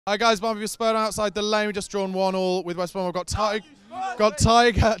Hi guys, Barbie Spur outside the lane. We've just drawn 1-1 with West Brom. I've got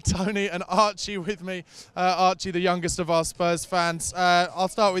Tiger, Tony and Archie with me. Archie, the youngest of our Spurs fans. I'll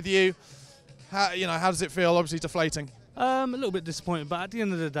start with you. How does it feel? Obviously deflating. A little bit disappointed, but at the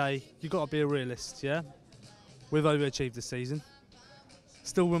end of the day, you've got to be a realist, yeah? We've overachieved this season.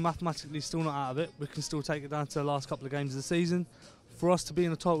 Still, we're mathematically still not out of it. We can still take it down to the last couple of games of the season. For us to be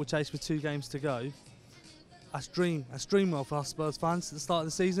in a title chase with 2 games to go, that's dream well for us Spurs fans at the start of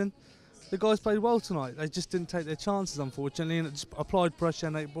the season. The guys played well tonight. They just didn't take their chances, unfortunately, and it just applied pressure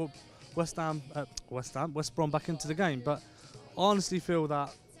and they brought West Brom back into the game. But I honestly feel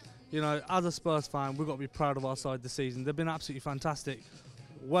that, as a Spurs fan, we've got to be proud of our side this season. They've been absolutely fantastic,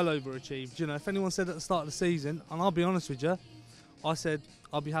 well overachieved. If anyone said at the start of the season, and I'll be honest with you, I said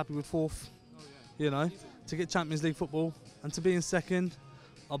I'll be happy with 4th, to get Champions League football and to be in 2nd,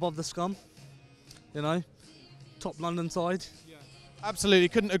 above the scum, top London side. Yeah. Absolutely,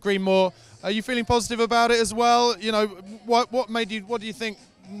 couldn't agree more. Are you feeling positive about it as well? What do you think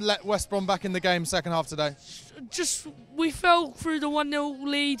let West Brom back in the game second half today? Just we fell through the 1-0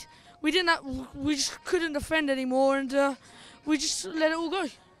 lead. We just couldn't defend anymore, and we just let it all go.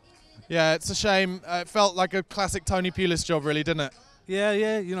 Yeah, it's a shame. It felt like a classic Tony Pulis job, really, didn't it?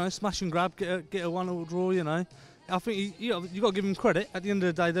 Yeah, smash and grab, get a 1-0 draw. I think you got to give them credit. At the end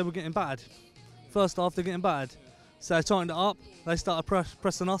of the day, they were getting battered. First half, they're getting battered. So they tightened it up. They started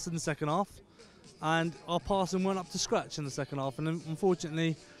pressing us in the second half, and our passing went up to scratch in the second half. And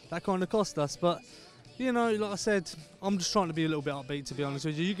unfortunately, that kind of cost us. But like I said, I'm just trying to be a little bit upbeat, to be honest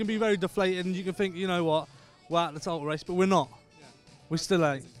with you. You can be very deflated, and you can think, what, we're out of the title race, but we're not. Yeah. We still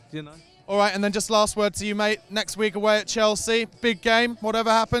ain't. All right, and then just last word to you, mate. Next week away at Chelsea, big game.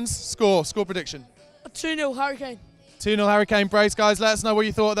 Whatever happens, score prediction. 2-0 Harry Kane. 2-0 Harry Kane. Brace, guys. Let us know what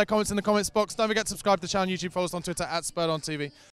you thought of their comments in the comments box. Don't forget to subscribe to the channel, YouTube, follow us on Twitter @SpurredOnTV.